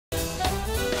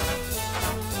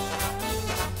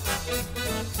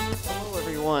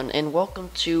everyone, and welcome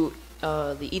to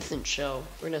the Ethan Show.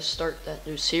 We're gonna start that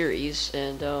new series,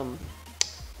 and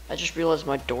I just realized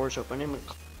my door's open.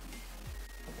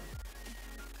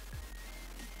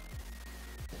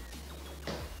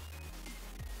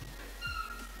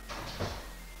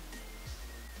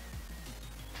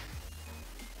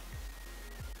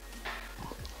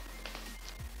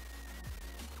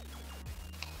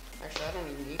 Actually, I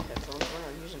don't even need headphones. We're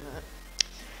not using that.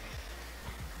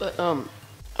 But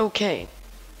okay.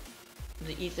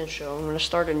 The Ethan Show. I'm gonna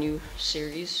start a new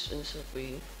series, and so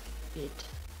you're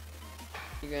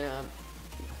gonna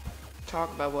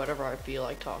talk about whatever I feel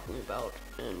like talking about,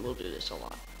 and we'll do this a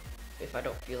lot. If I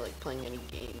don't feel like playing any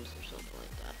games or something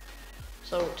like that.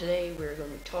 So today we're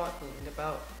going to be talking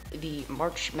about the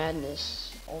March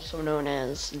Madness, also known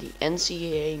as the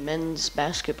NCAA Men's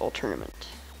Basketball Tournament,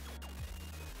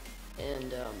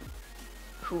 and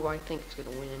who I think is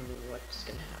going to win and what's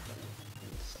going to happen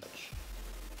and such.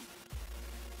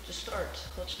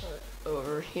 Let's start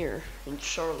over here in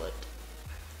Charlotte.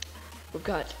 We've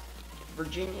got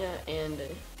Virginia and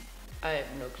I have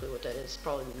no clue what that is.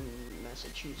 Probably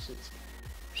Massachusetts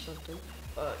or something.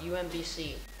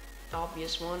 UMBC.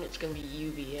 Obvious one. It's gonna be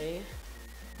UVA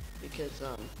because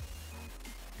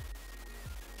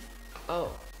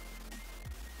oh,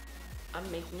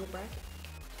 I'm making a bracket.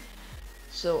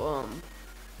 So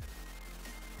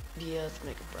yeah, let's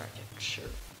make a bracket. Sure.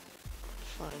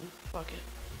 Fine. Fuck it.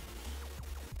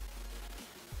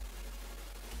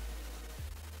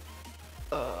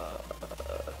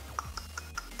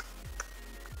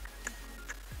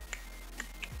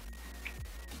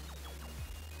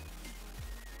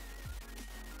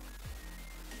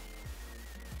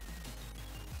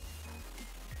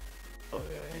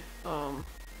 Okay.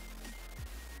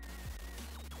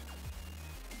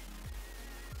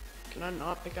 Can I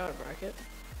not pick out a bracket?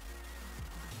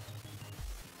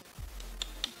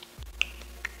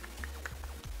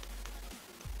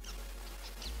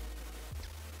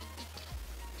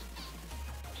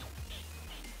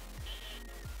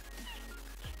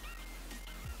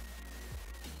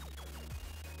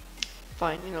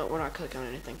 Fine, you know what, we're not clicking on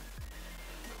anything.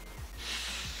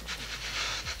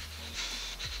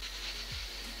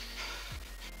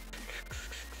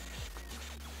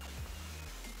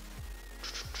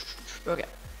 Okay,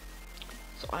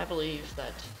 so I believe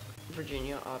that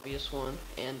Virginia, obvious one,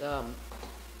 and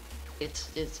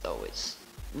it's always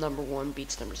number 1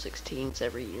 beats number 16s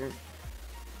every year.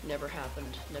 Never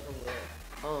happened, never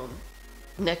will.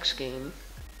 Next game,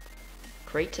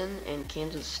 Creighton and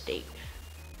Kansas State.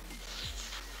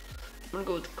 I'm gonna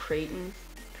go with Creighton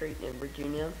and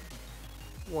Virginia.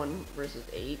 1 versus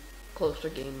 8, closer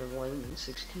game than 1 and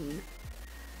 16.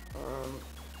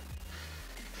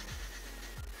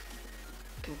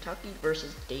 Kentucky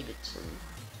versus Davidson.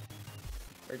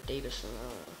 Or Davison,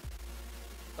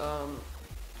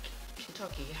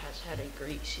 Kentucky has had a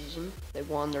great season. They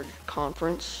won their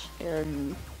conference,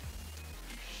 and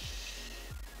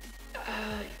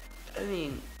I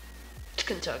mean, it's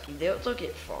Kentucky. They'll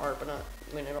get far, but not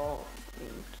win at all. I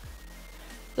mean,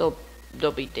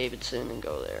 they'll beat Davidson and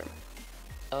go there.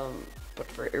 But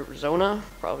for Arizona,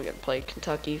 probably gonna play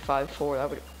Kentucky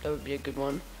 5-4. That would be a good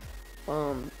one.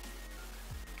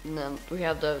 And then we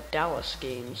have the Dallas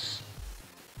games.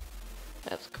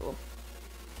 That's cool.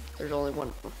 There's only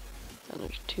one. And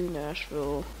there's 2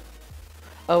 Nashville.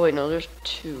 Oh wait, no, there's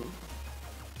 2.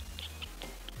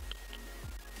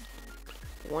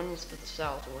 One is for the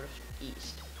South, and one is for the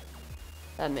East.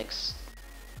 That makes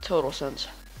total sense.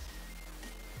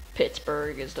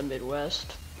 Pittsburgh is the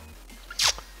Midwest.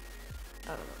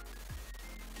 I don't know.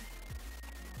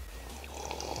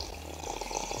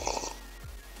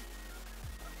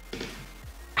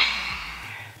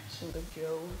 Single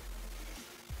Joe.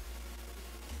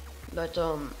 But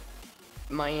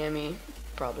Miami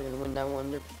probably gonna win that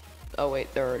one. Oh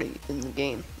wait, they're already in the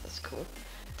game. That's cool.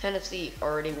 Tennessee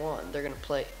already won. They're gonna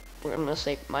play. We're gonna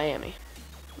say Miami.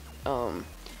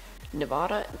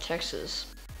 Nevada and Texas.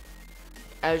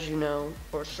 As you know,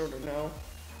 or sort of know,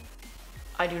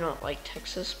 I do not like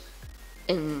Texas.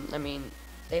 And I mean,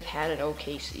 they've had an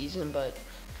okay season, but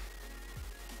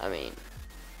I mean,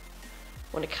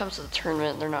 when it comes to the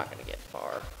tournament, they're not gonna get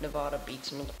far. Nevada beats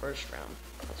them in the first round.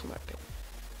 That's my pick.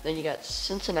 Then you got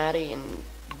Cincinnati and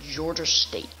Georgia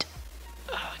State.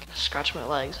 I gotta scratch my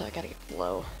legs. I gotta get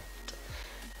low.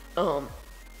 I'm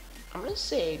gonna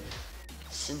say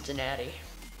Cincinnati,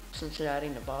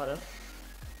 Nevada.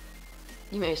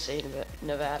 You may say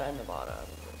Nevada. I don't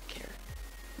really care.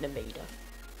 Nevada.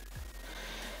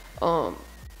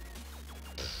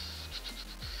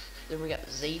 Then we got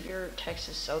Xavier,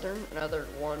 Texas Southern, another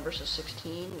 1 versus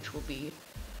 16, which will be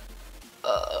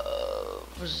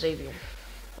was Xavier.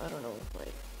 I don't know,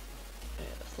 like, I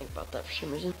had to think about that for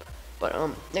some reason. But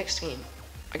next game,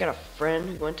 I got a friend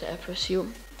who went to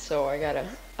FSU, so I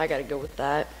gotta go with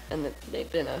that. And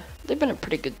they've been a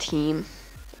pretty good team.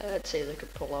 I'd say they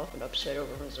could pull off an upset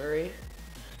over Missouri.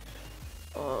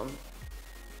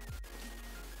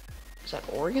 Is that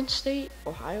Oregon State?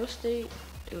 Ohio State?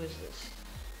 Who is this?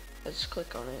 Let's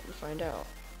click on it and find out.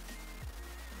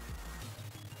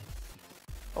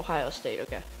 Ohio State,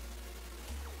 okay.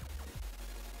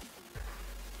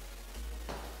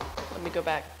 Let me go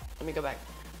back.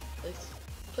 Please.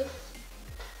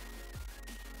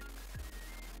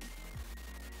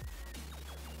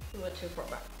 We went too far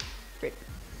back. Great.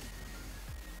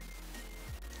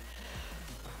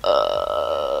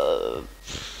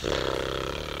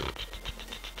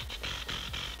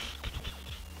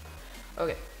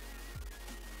 Okay.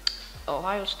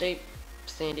 Ohio State,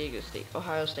 San Diego State.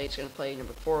 Ohio State's gonna play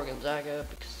number 4 Gonzaga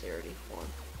because they already won.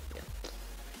 Yeah.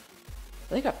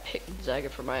 I think I picked Gonzaga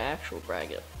for my actual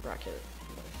bracket. Let me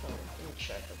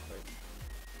check real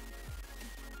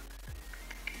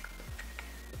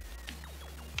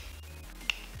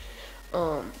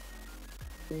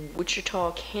quick.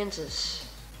 Wichita, Kansas.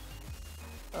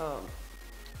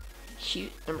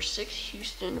 Number 6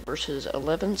 Houston versus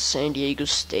 11 San Diego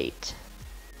State.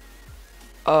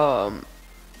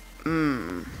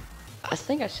 I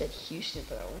think I said Houston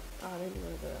for that one. I didn't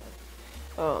know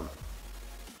that.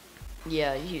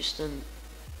 Yeah, Houston,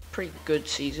 pretty good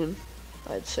season,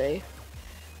 I'd say.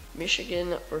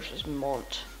 Michigan versus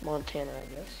Montana, I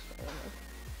guess. I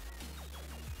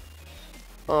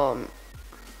don't know.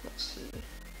 Let's see.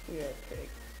 We gotta pick.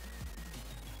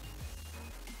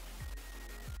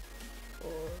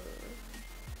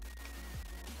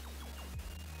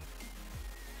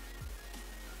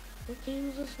 What game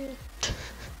is this here?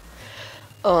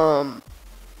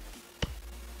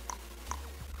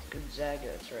 Gonzaga,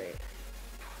 that's right.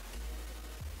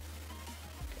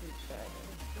 Gonzaga.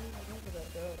 Where did that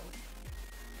go?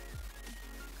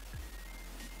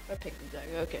 I picked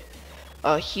Gonzaga, okay.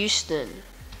 Houston.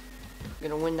 I'm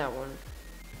gonna win that one.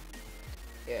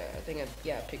 Yeah, I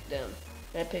picked them.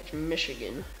 I picked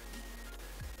Michigan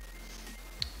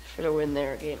for the win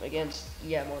their game against,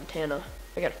 Montana.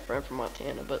 I got a friend from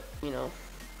Montana, but,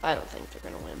 I don't think they're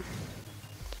gonna win.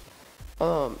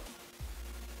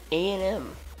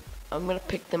 A&M. I'm gonna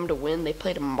pick them to win. They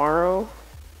play tomorrow,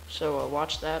 so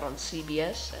watch that on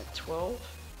CBS at 12.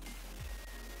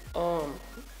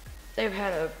 They've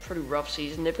had a pretty rough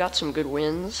season. They've got some good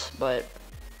wins, but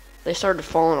they started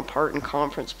falling apart in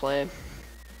conference play.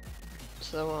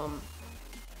 So,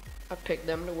 I picked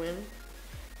them to win.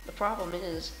 The problem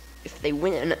is, if they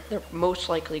win, they're most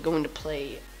likely going to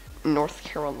play North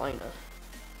Carolina.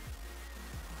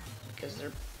 Because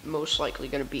they're most likely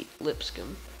going to beat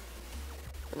Lipscomb.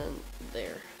 And then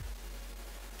there.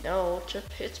 Now to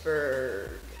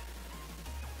Pittsburgh.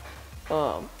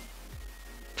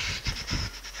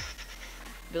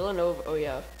 Villanova. Oh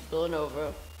yeah,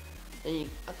 Villanova. And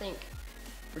I think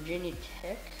Virginia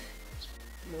Tech is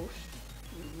most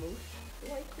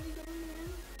likely going to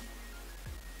win.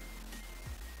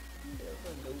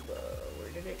 Villanova.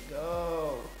 Where did it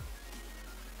go?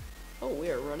 Oh, we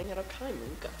are running out of time.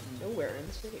 We've got nowhere in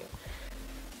this video.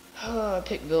 I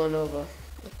picked Villanova,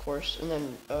 of course, and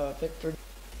then picked Virginia.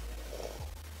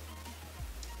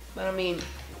 But I mean,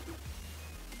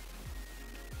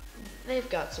 they've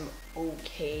got some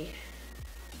okay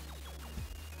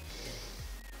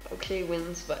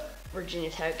wins, but Virginia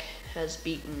Tech has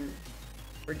beaten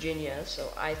Virginia,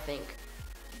 so I think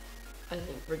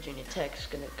Virginia Tech's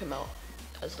gonna come out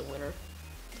as the winner.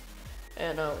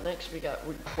 And next we got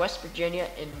West Virginia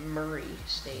and Murray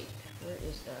State. Where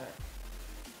is that?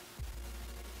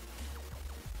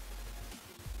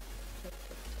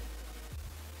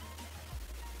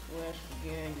 West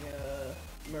Virginia,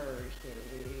 Murray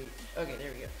State. Okay,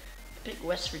 there we go. Pick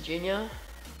West Virginia.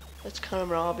 That's kind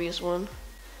of an obvious one.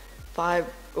 5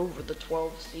 over the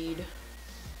 12 seed.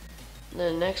 And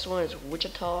then the next one is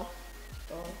Wichita.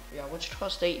 Yeah, Wichita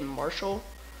State and Marshall.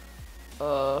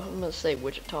 I'm gonna say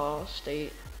Wichita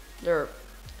State.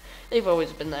 They've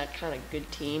always been that kind of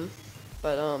good team,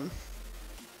 but I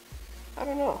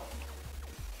don't know.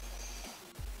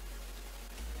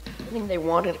 I think they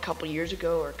won it a couple years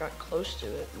ago or got close to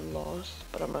it and lost,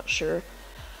 but I'm not sure.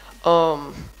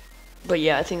 But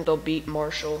yeah, I think they'll beat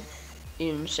Marshall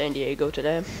in San Diego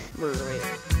today. We're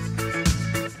right.